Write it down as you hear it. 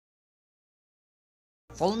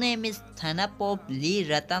Full name is Thanapob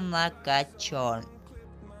Ratanakarn.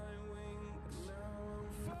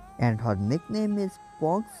 And her nickname is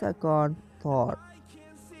Taksaorn Thor.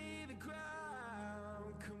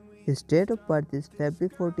 His date of birth is February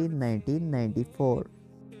 14, 1994,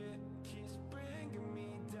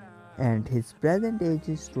 and his present age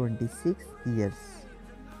is 26 years.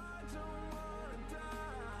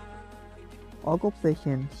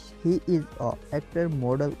 Occupation: he is an actor,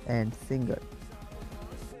 model and singer.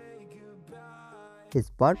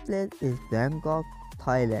 His birthplace is Bangkok,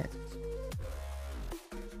 Thailand,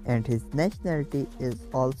 and his nationality is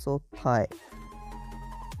also Thai.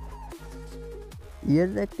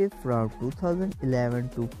 Years active from 2011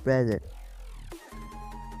 to present.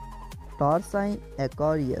 Star sign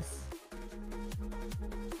Aquarius.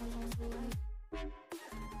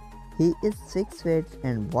 He is 6 feet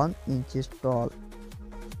and 1 inches tall.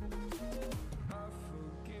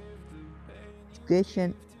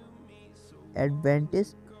 Education: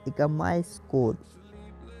 Adventist Economic School.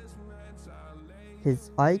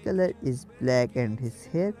 His eye color is black and his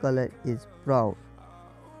hair color is brown.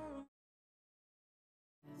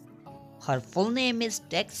 Her full name is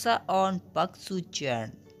Taksaorn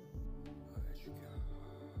Paksuchan.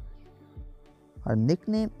 Her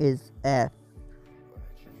nickname is Aff.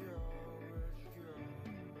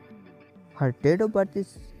 Her date of birth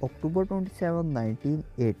is October 27,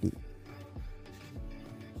 1980.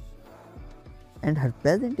 And her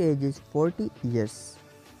present age is 40 years.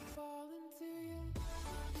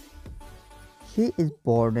 She is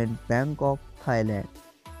born in Bangkok, Thailand,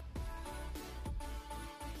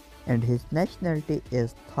 and his nationality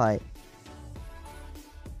is Thai.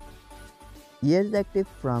 Years active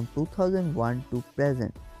from 2001 to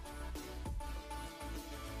present.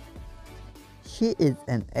 She is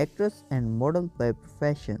an actress and model by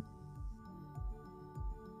profession.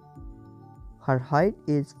 Her height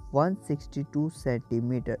is 162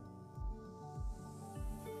 cm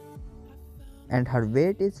and her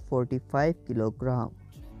weight is 45 kg.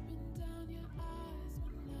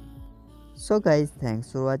 So guys,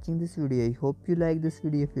 thanks for watching this video. I hope you like this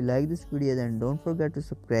video. If you like this video, then don't forget to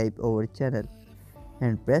subscribe our channel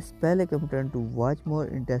and press bell icon button to watch more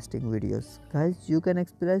interesting videos. Guys, you can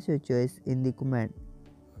express your choice in the comment.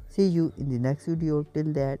 See you in the next video.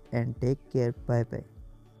 Till that, and take care. Bye bye.